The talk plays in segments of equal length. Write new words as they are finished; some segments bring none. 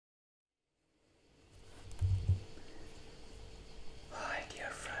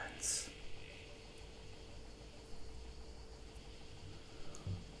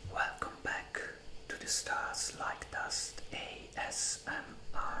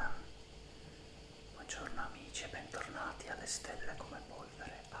stelle come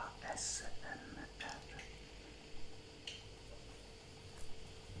polvere, ASMR.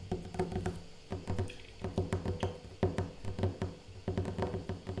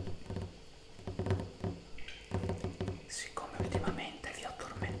 Siccome ultimamente vi ho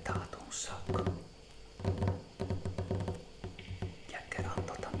tormentato un sacco,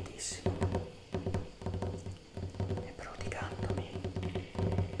 chiacchierando tantissimo e prodigandomi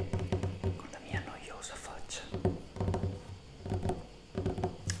con la mia noiosa faccia,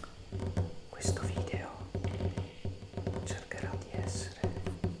 questo video cercherà di essere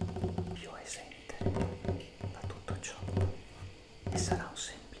più esente da tutto ciò e sarà un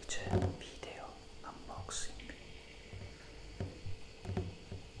semplice video unboxing.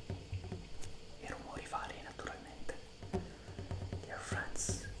 I rumori vari, naturalmente. Dear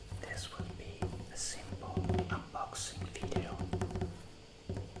friends, this will be a simple unboxing video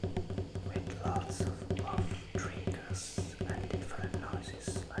with lots of triggers and different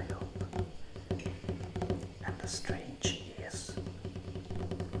noises, I hope, and a strange ears.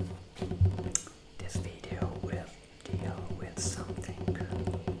 This video will deal with something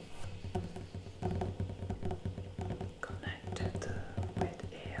connected with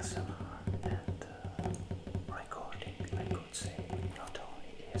ASMR and recording, I could say, not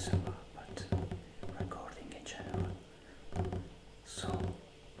only ASMR but recording in general. So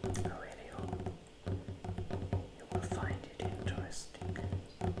I really hope you will find it interesting.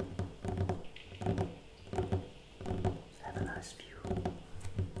 Have a nice view.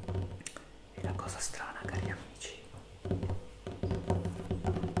 E la cosa strana, cari amici,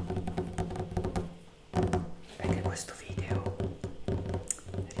 è che questo video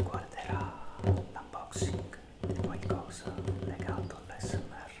riguarderà l'unboxing di qualcosa legato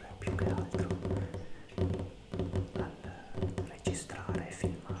all'SMR più che altro al registrare e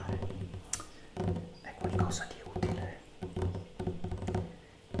filmare. È qualcosa di utile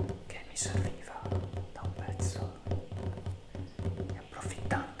che mi serviva da un pezzo e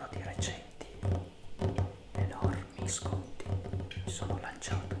approfittando di recenti enormi sconti mi sono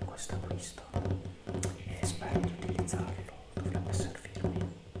lanciato in questo acquisto e spero di utilizzarlo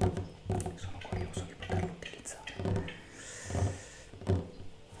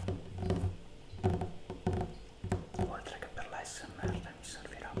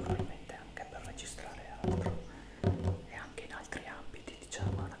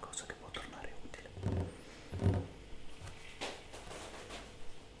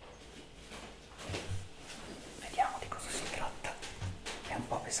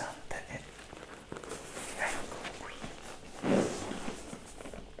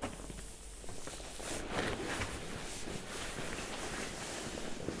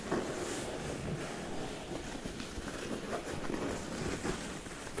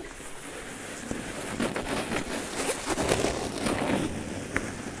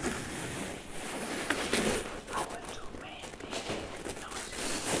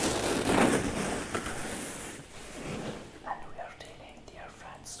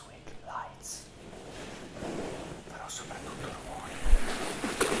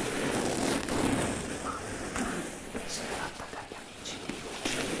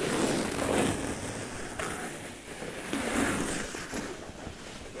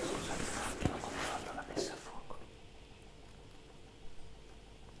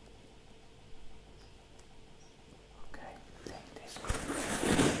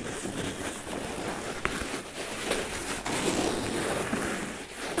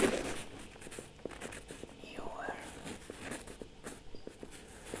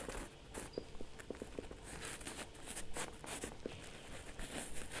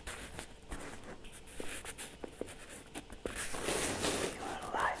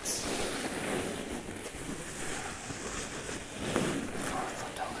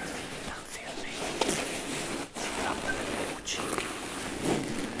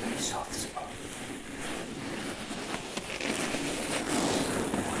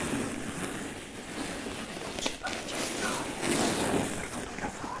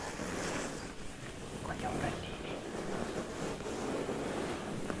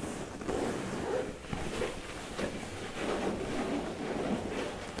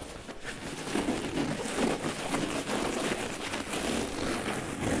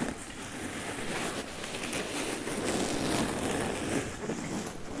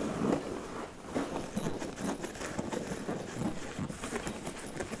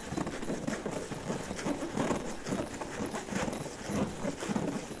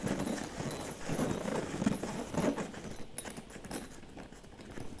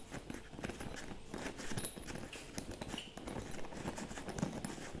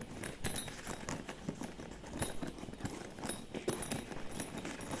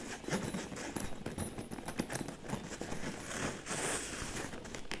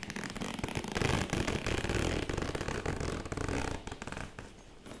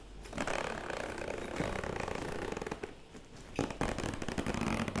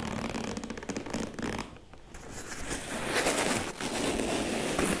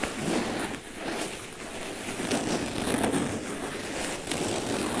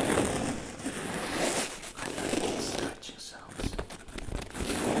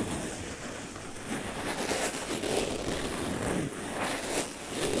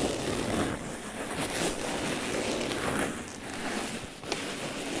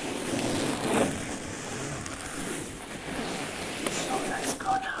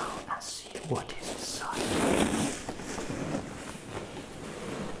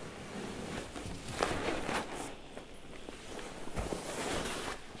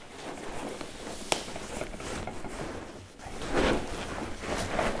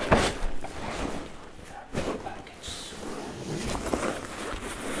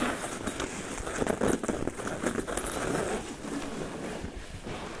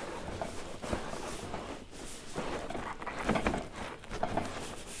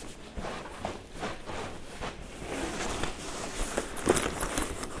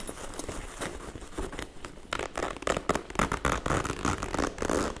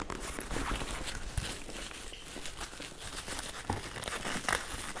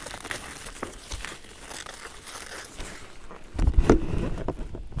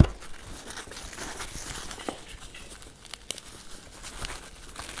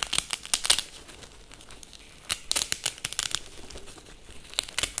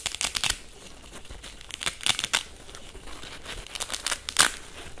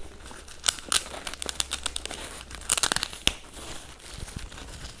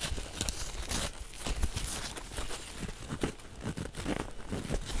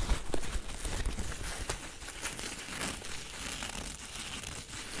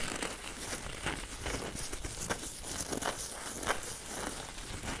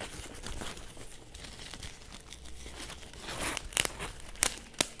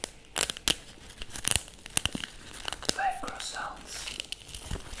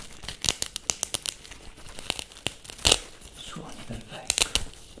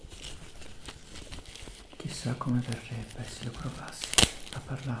Chissà come verrebbe se io provassi a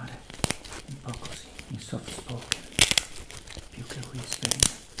parlare un po' così, in soft spoken, più che whispering,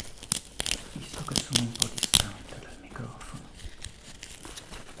 visto che sono un po' distante dal microfono.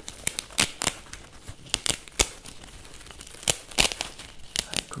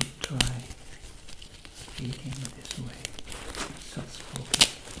 I could try speaking this way, soft spoken.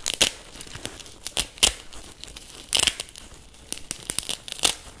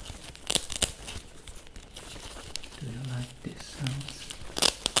 Do you like these sounds?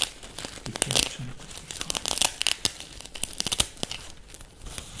 Ti piacciono questi suoni?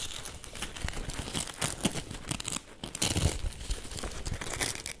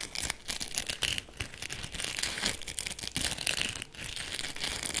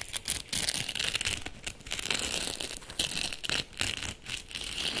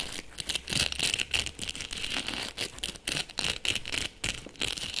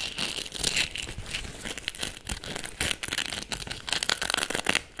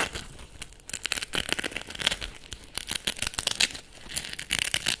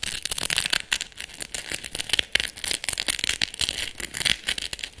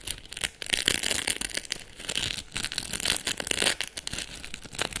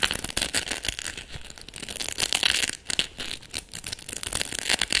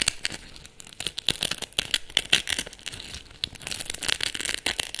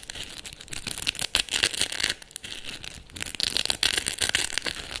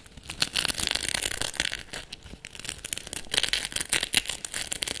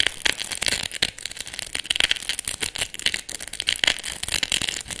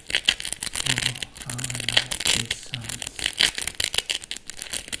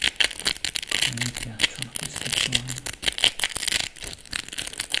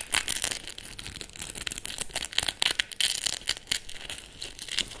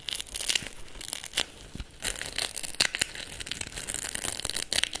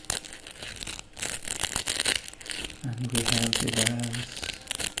 And we have the bells.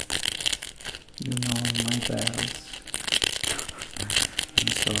 You know my bells. I'm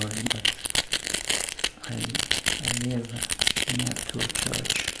sorry, but I live near to a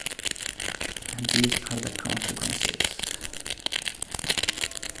church, and these are the consequences.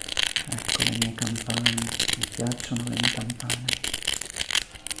 Ecco le mie campane, mi piacciono le mie campane,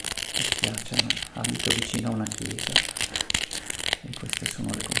 mi piacciono, abito vicino a una chiesa e queste sono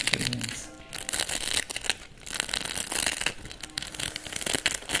le conseguenze.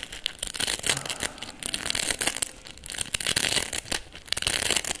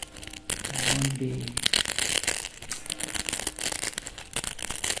 Be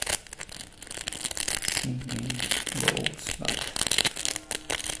singing bowls, but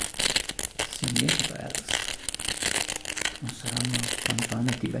singing bells. Non saranno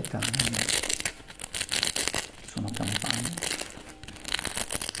campane tibetane, ma sono campane.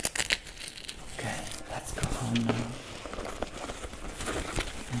 Okay, let's go home now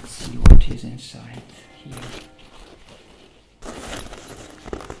and see what is inside here.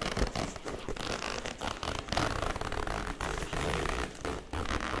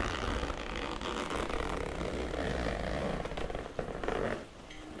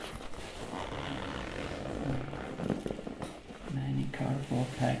 Cardboard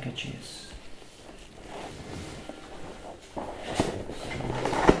packages.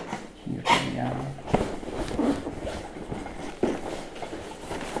 Here they are.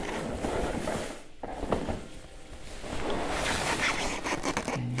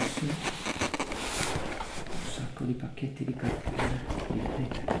 Can you see? Un sacco di pacchetti di cartone. Qui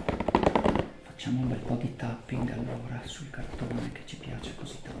vedete. Facciamo un bel po' di tapping allora sul cartone che ci piace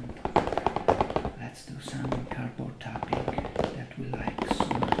così tanto. Let's do some cardboard tapping that we like so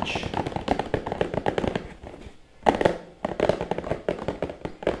much.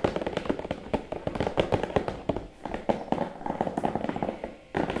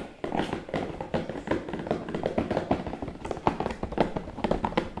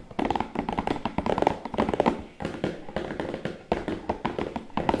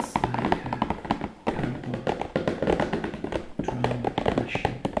 It's like a cardboard drum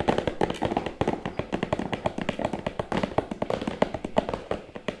machine.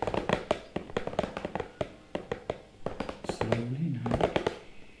 Slowly now.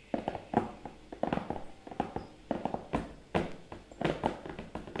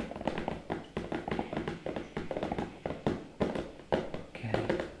 Okay.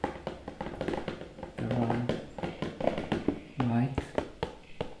 There are white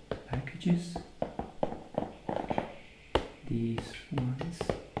packages. These ones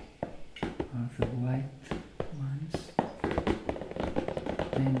are the white ones.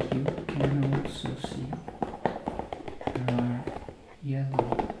 And you can also see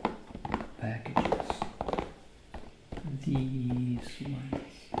yellow packages. These ones.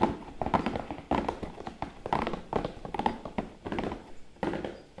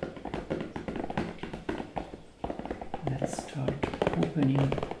 Let's start opening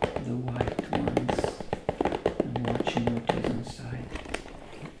the white ones and watching what is inside.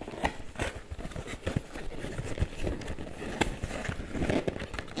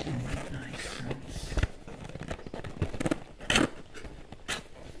 Oh, nice sounds.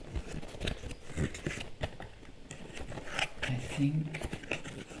 I think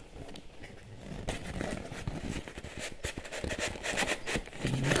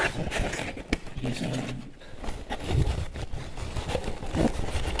these are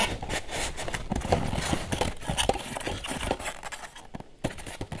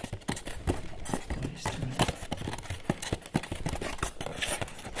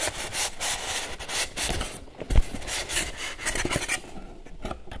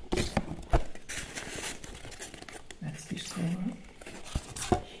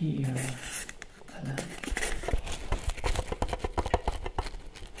here a lamp.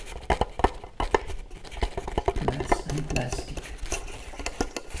 Glass and plastic.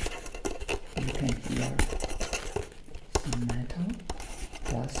 You can hear some metal,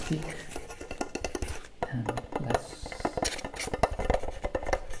 plastic and glass.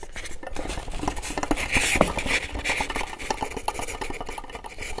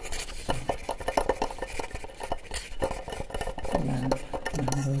 Lamp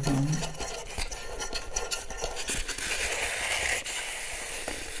number 1.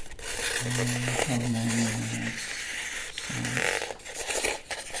 How many sounds?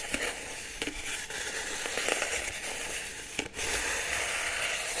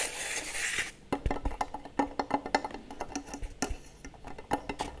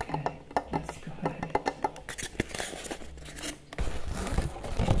 Okay, let's go ahead.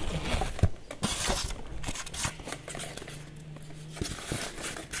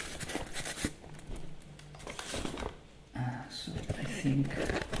 So I think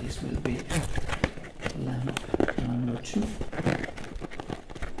this will be lamp number 2.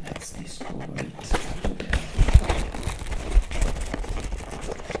 Let's discover it together.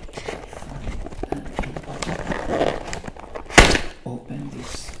 Open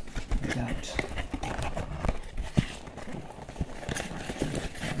this without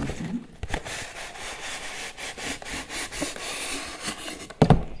everything.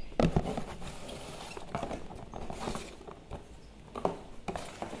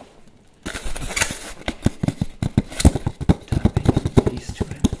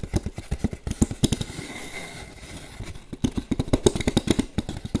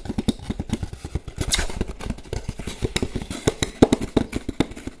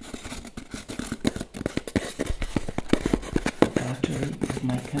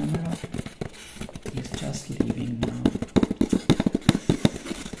 My camera is just leaving now.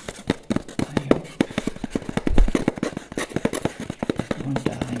 I hope it won't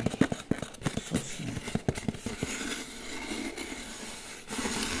die so soon.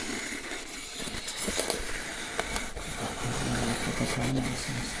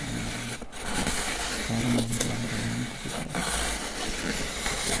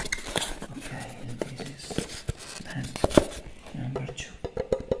 Okay, and this is lamp number 2.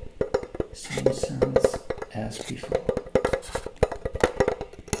 Same sounds as before.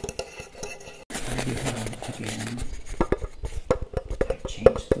 I have again. I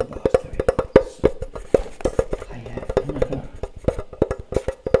changed the battery, so I have another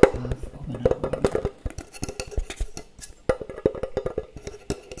half of an hour.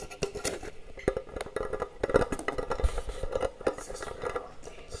 Let's esplore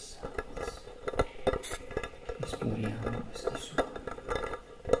these sounds. Esploriamo questi suoni.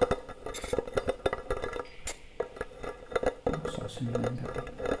 Se mi venga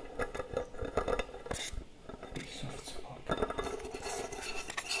bene il soft spoken.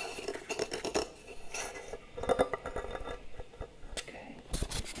 Okay,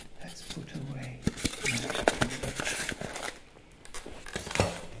 let's put away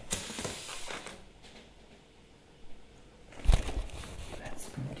let's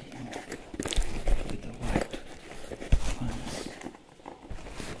continue with the white ones.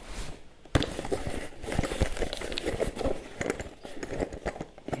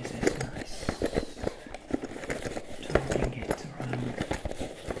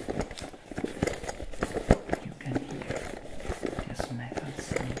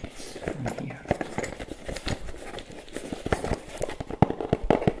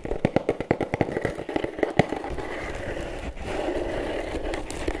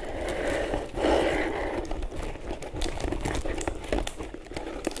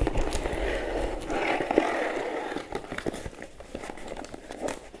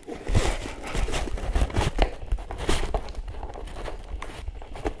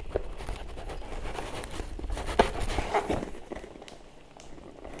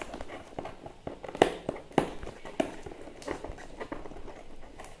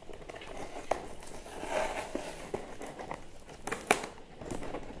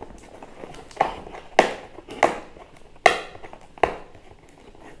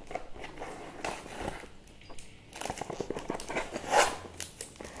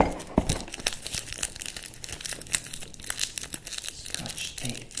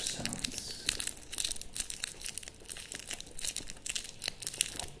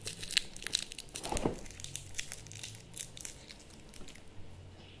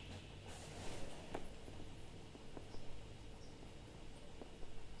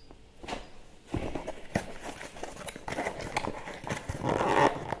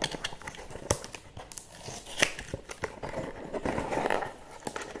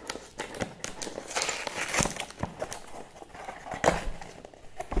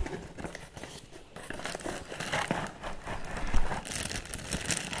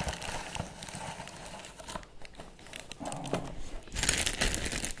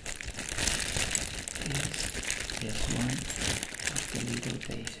 little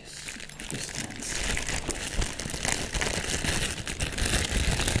bases of the stands.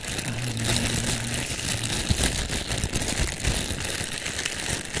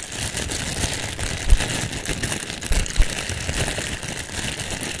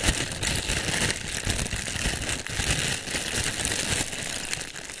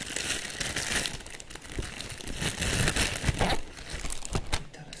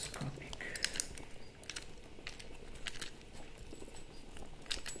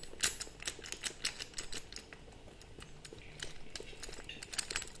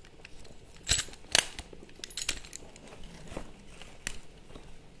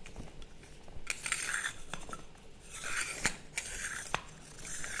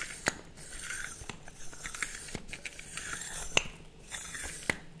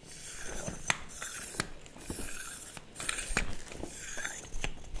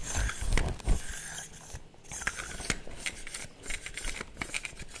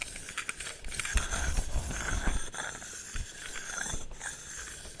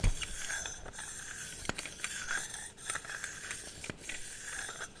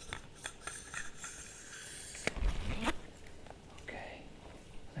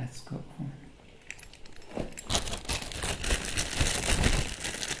 Let's go on.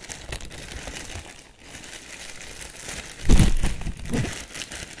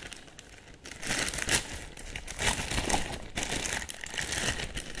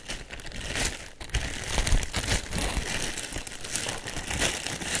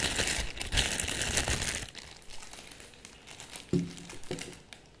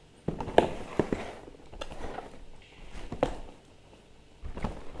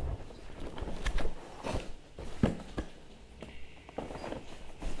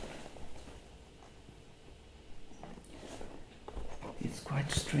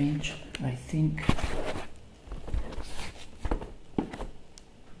 Quite strange. I think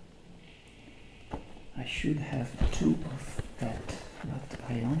I should have two of that, but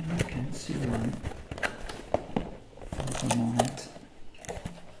I only can see one for the moment.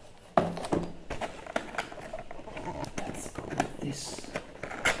 Let's go with this.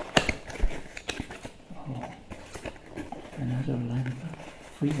 Oh, another lamp,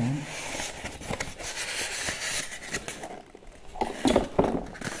 free lamp.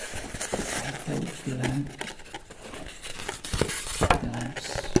 The lamps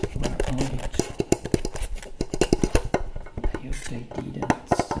were only two. I hope they didn't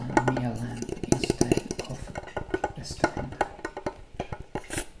send me a lamp instead of a stand.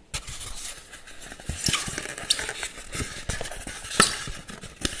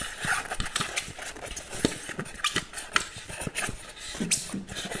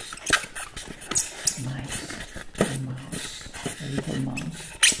 Nice, a mouse, a little mouse.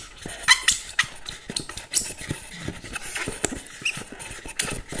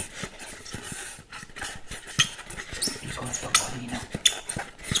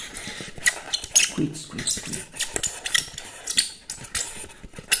 Squeak.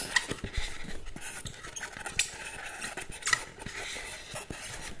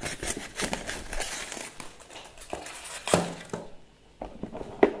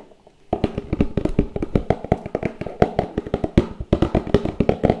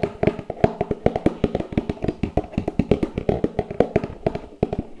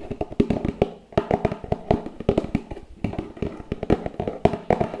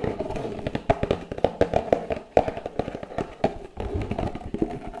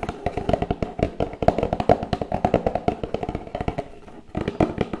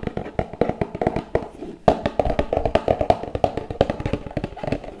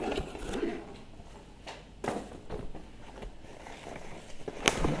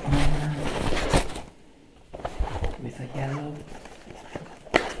 With a yellow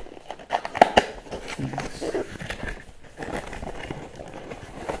things.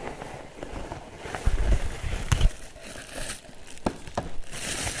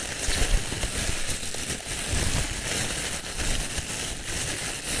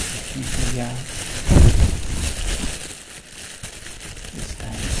 Figure out this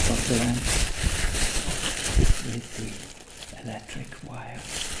time of the lamp with the electric wire.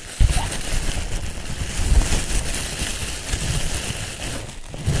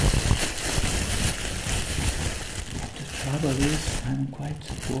 Trouble is, I'm quite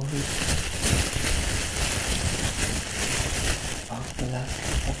worried about the lack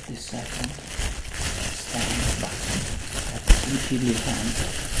of the second stand button. That's repeatedly found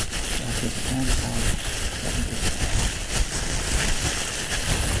that it stands out 70%.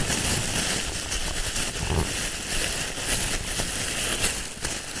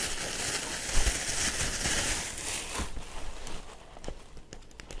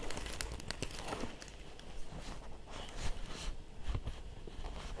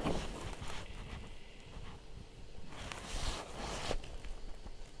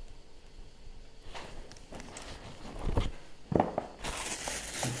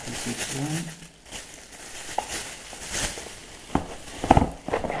 one.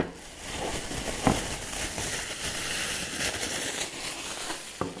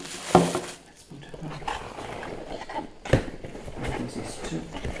 Let's put it back. And this is two.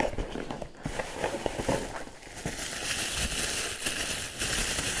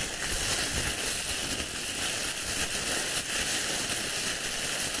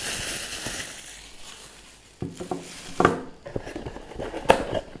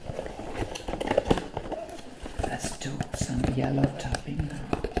 Let's do some yellow tapping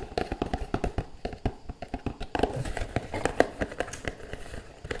now.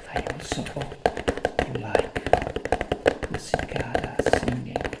 I also hope you like the cicada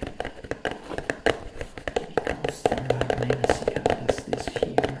singing, because there are many cicadas this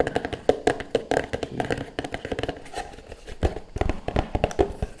year here.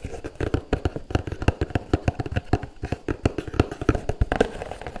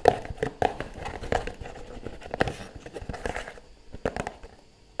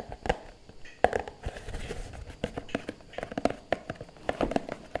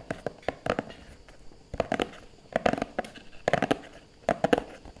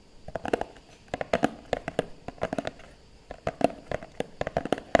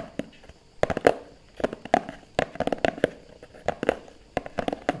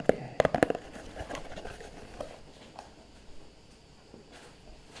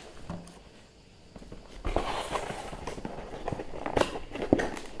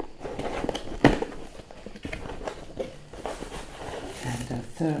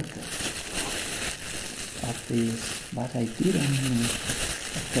 Third of these, but I didn't need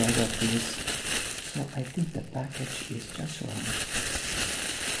a third of these, so I think the package is just wrong.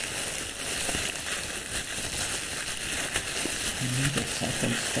 I need a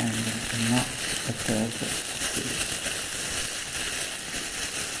second stand and not a third of these.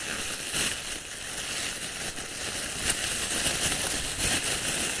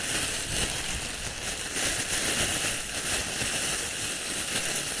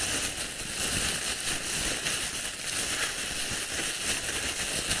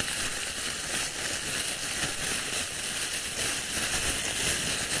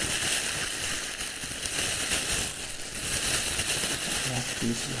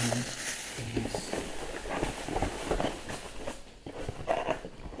 This one is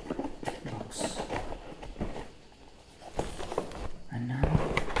box, and now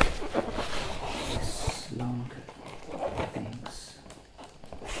these long things.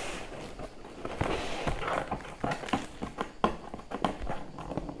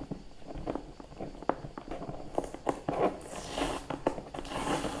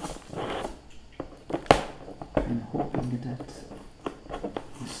 I'm hoping that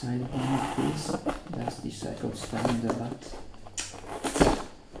inside one of these, that's the cycle stand, but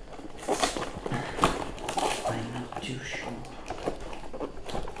I'm not too sure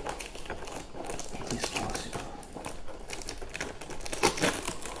it is possible.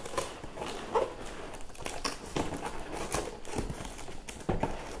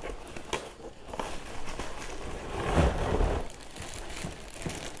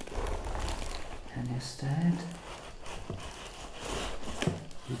 And instead,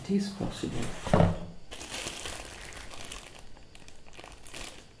 it is possible.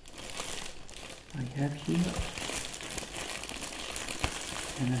 I have here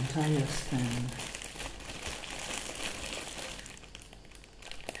an entire stand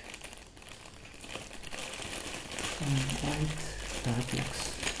from white fabrics.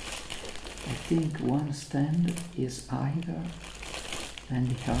 I think one stand is higher than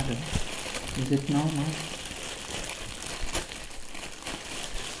the other. Is it normal?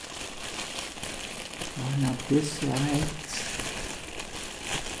 One of these lights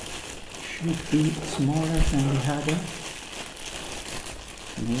should be smaller than the other.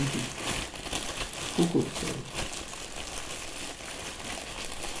 Maybe. Who could say?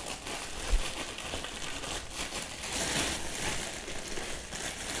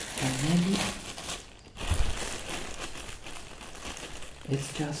 Or maybe it's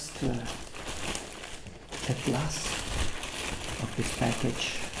just a plus of this package.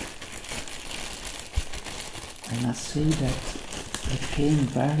 I must say that it came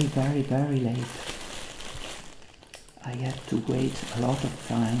very late. I had to wait a lot of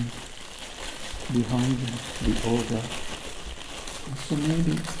time behind the order. So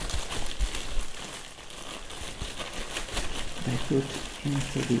maybe I put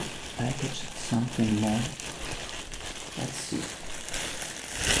into the package something more. Let's see.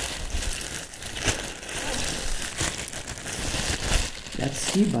 Let's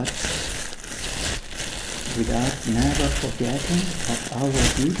see, but without never forgetting of our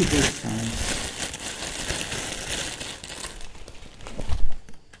beautiful science.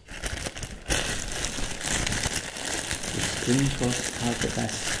 These Crinkles are the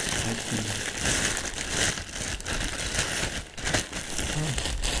best, I think. Oh,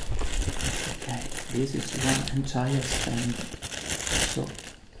 okay, this is one entire stand. So,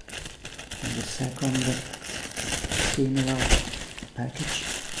 in the second similar package,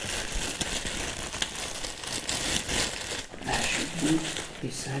 there should be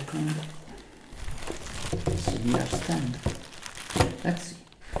the second similar stand. Let's see.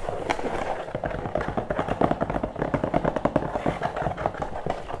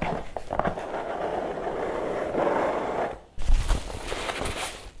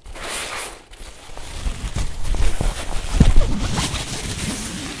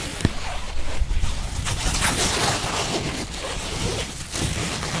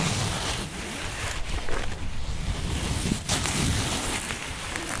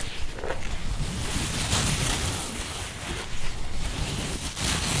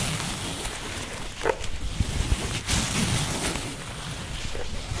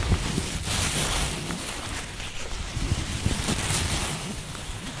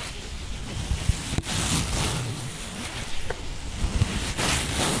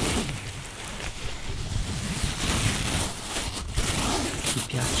 Mi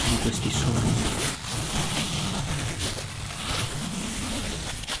piacciono questi suoni.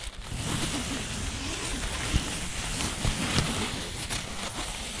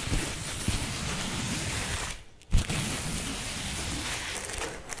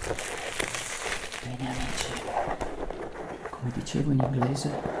 Bene amici, come dicevo in inglese,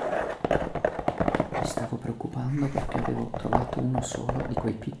 mi stavo preoccupando perché avevo trovato uno solo di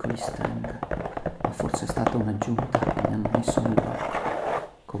quei piccoli stand, ma forse è stata un'aggiunta che mi hanno messo nel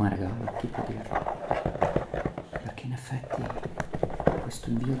come regalo, chi può dirlo? Perché in effetti questo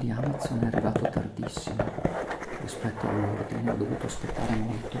invio di Amazon è arrivato tardissimo rispetto all'ordine, ho dovuto aspettare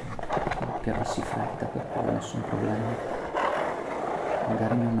molto che avessi fretta, per cui nessun problema.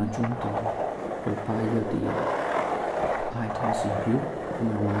 Magari mi hanno aggiunto quel paio di items in più,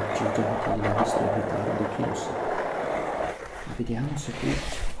 un omaggio gentile a visto il ritardo, chi lo sa. Vediamo se qui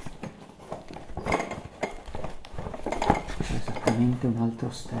un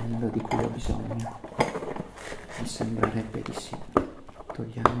altro stand di cui ho bisogno. Mi sembrerebbe di sì.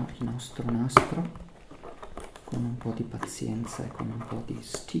 Togliamo il nostro nastro con un po' di pazienza e con un po' di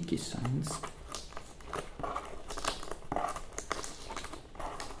sticky sounds.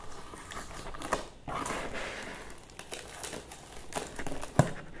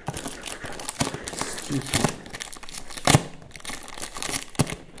 Sticky.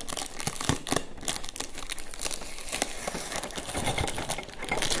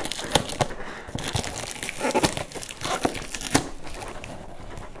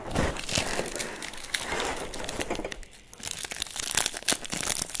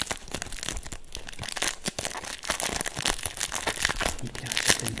 Mi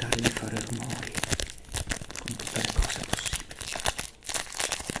piace tentare di fare rumori con tutte le cose possibili.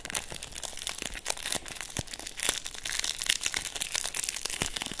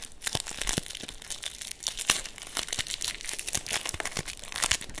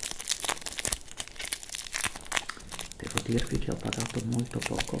 Devo dirvi che ho pagato molto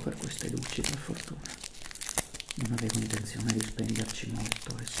poco per queste luci, per fortuna. Non avevo intenzione di spenderci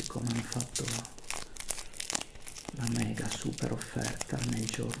molto e siccome hanno fatto la mega super offerta nel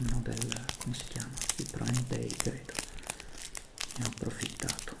giorno del, come si chiama? Il Prime Day, credo. Ne ho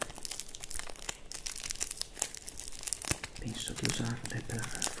approfittato. Penso di usarle per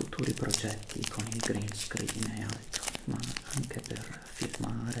futuri progetti con il green screen e altro, ma anche per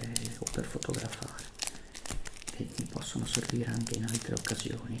filmare o per fotografare. E mi possono servire anche in altre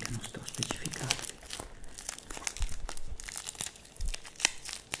occasioni che non sto specificando.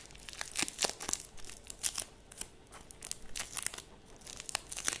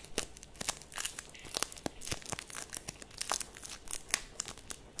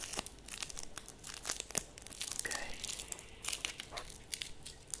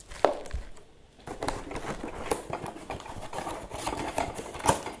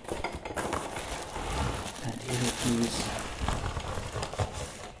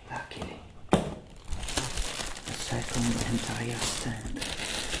 Luckily, the second entire stand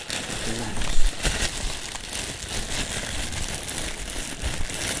of the lamps.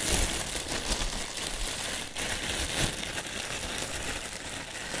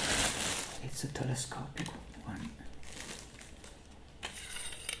 It's a telescopic one.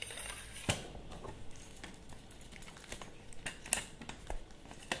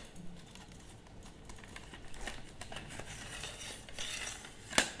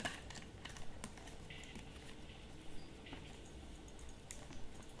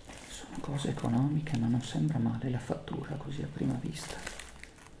 cose economiche, ma non sembra male la fattura così a prima vista.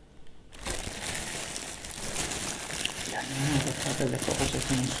 L'annuovo fa delle cose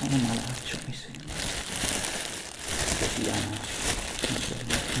che non sono malaccio, mi sembra. Vediamo,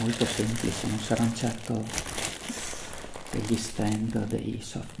 insomma, molto semplice, non saranno certo degli stand, dei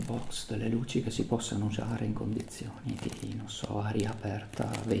softbox, delle luci che si possano usare in condizioni di, non so, aria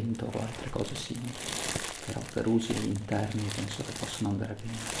aperta, vento o altre cose simili, però per usi interni penso che possano andare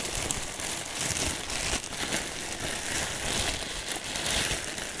bene.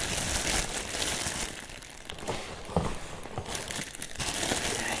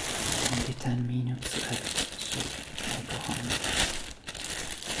 Ok, only 10 minutes left, so I'll go home.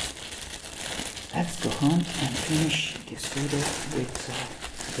 Let's go home and finish this video with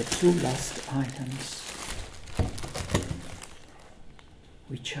the two last items,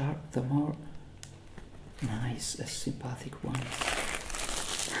 which are the more nice and sympathetic ones.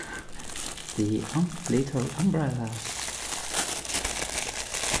 The little umbrellas.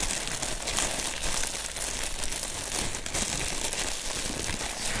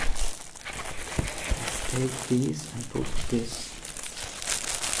 Let's take these and put this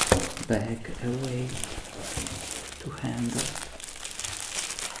bag away to handle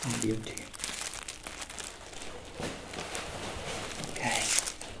on duty. Okay,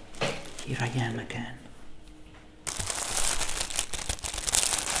 here I am again.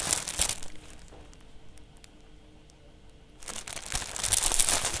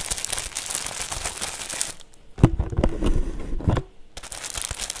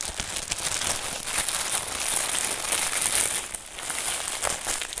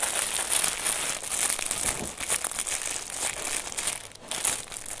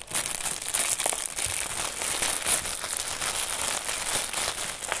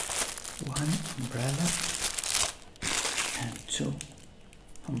 One umbrella and two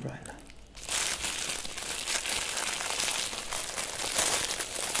umbrella.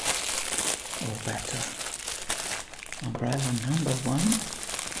 Or better, umbrella number 1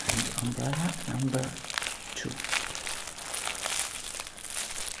 and umbrella number 2.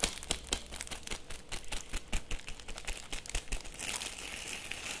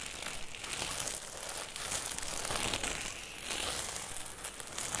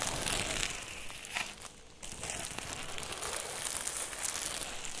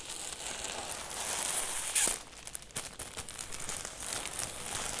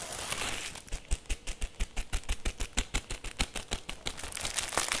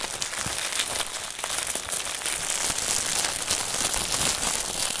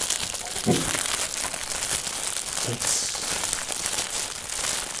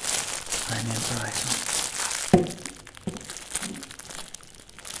 I'm in Biron.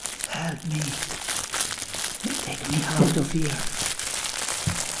 Help me. Take me out of here.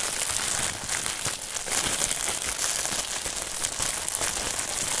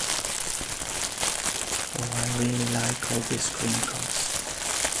 Oh, I really like all these crinkles.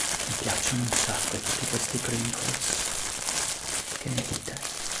 Mi piacciono un sacco tutti questi crinkles. Che ne dite?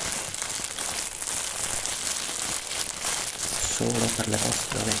 Solo per le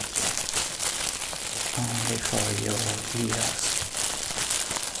vostre orecchie. Only for your ears.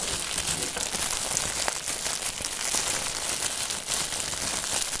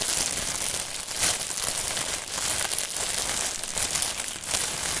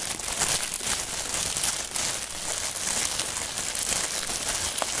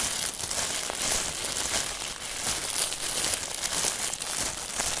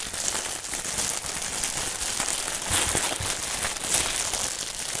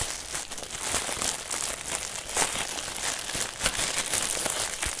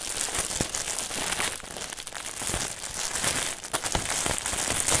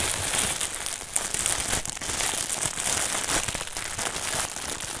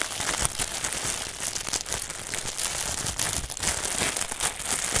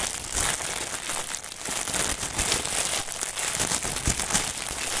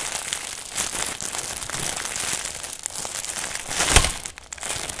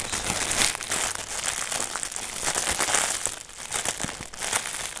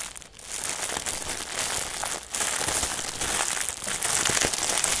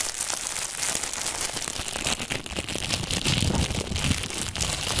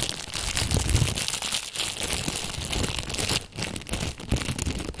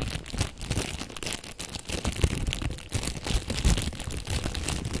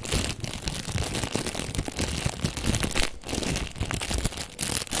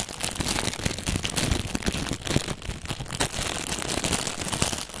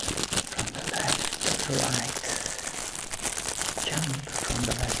 Right. Jump from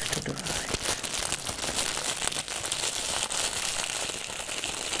the left to the right.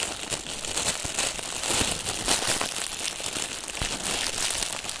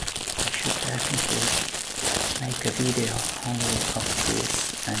 to make a video only of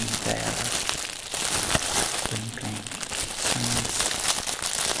this and their twinkling sounds.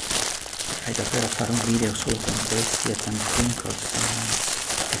 Potrei davvero fare un video solo con questi e con Crinkle sounds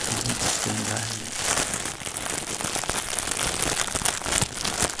che fanno questi ombrelli.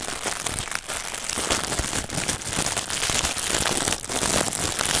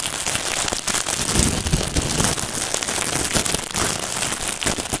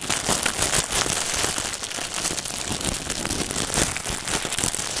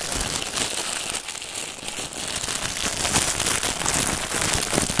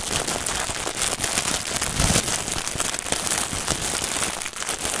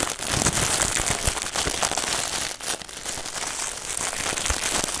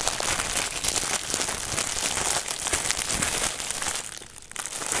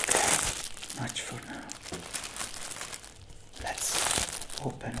 Much for now. Let's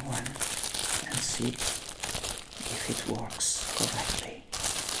open one and see if it works correctly.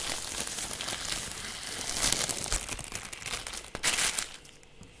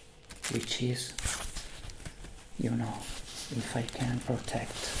 Which is, you know, if I can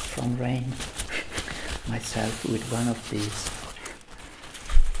protect from rain myself with one of these.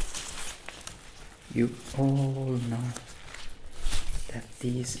 You all know that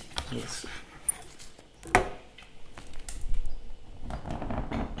this is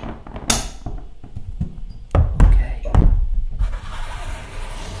okay.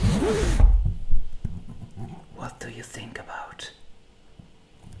 What do you think about?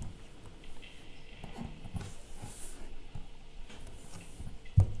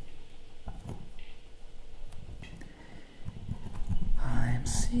 I'm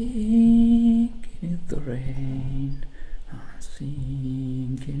sinking in the rain. I'm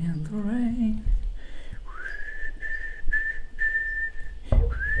sinking in the rain.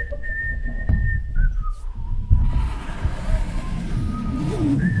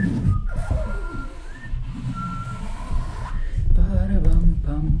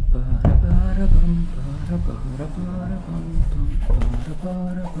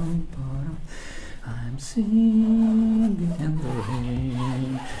 I'm singing in the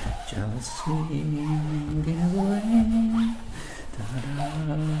rain, just singing in the rain.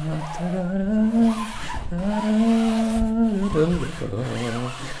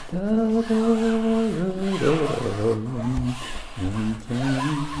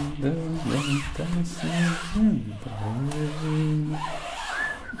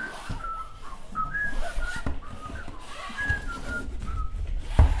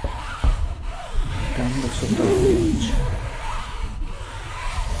 Andando sotto la pioggia.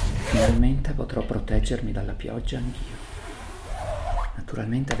 Finalmente potrò proteggermi dalla pioggia anch'io.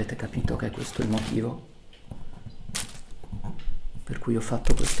 Naturalmente avete capito che questo è il motivo per cui ho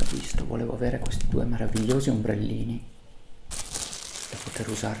fatto questo acquisto. Volevo avere questi due meravigliosi ombrellini da poter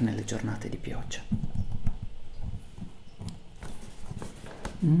usare nelle giornate di pioggia.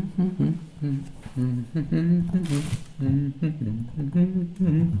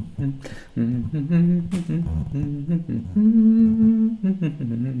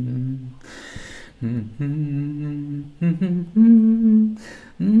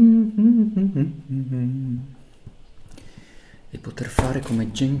 E poter fare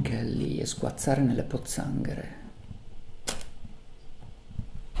come Gene Kelly e sguazzare nelle pozzanghere.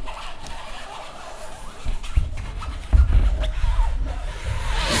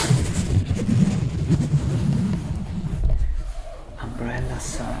 Umbrella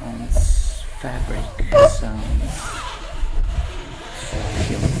sounds, fabric sounds,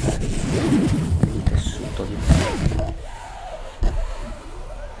 il tessuto di pelle.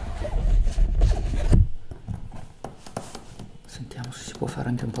 Sentiamo se si può fare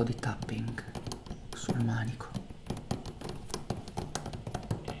anche un po' di tapping sul manico.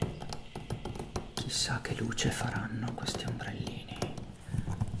 Chissà che luce faranno questi ombrellini,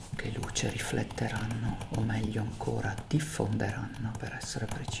 che luce rifletteranno, o meglio ancora diffonderanno per essere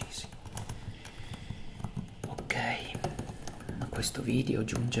precisi. Ok, ma questo video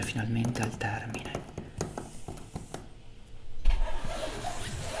giunge finalmente al termine.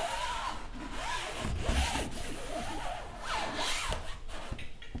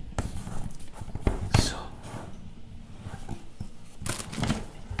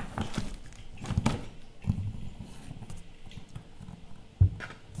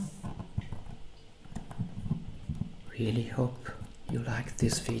 Really hope you like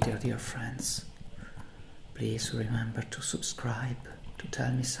this video, dear friends. Please remember to subscribe, to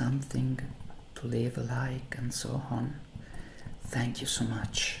tell me something, to leave a like and so on. Thank you so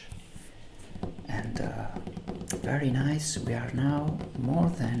much. And very nice, we are now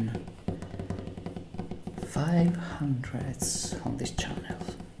more than 500s on this channel,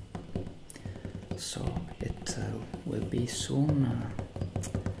 so it will be soon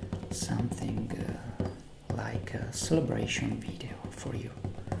something like a celebration video for you.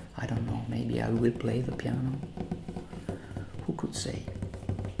 I don't know, maybe I will play the piano, who could say.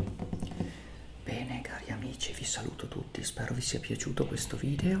 Bene cari amici, vi saluto tutti, spero vi sia piaciuto questo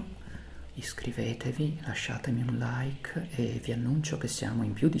video. Iscrivetevi, lasciatemi un like e vi annuncio che siamo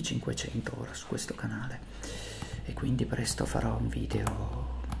in più di 500 ora su questo canale e quindi presto farò un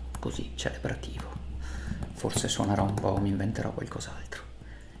video così celebrativo. Forse suonerò un po', mi inventerò qualcos'altro,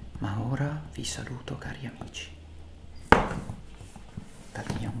 ma ora vi saluto cari amici dal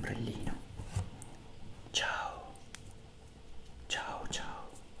mio ombrellino. Ciao, ciao, ciao.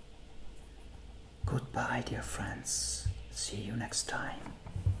 Goodbye dear friends, see you next time.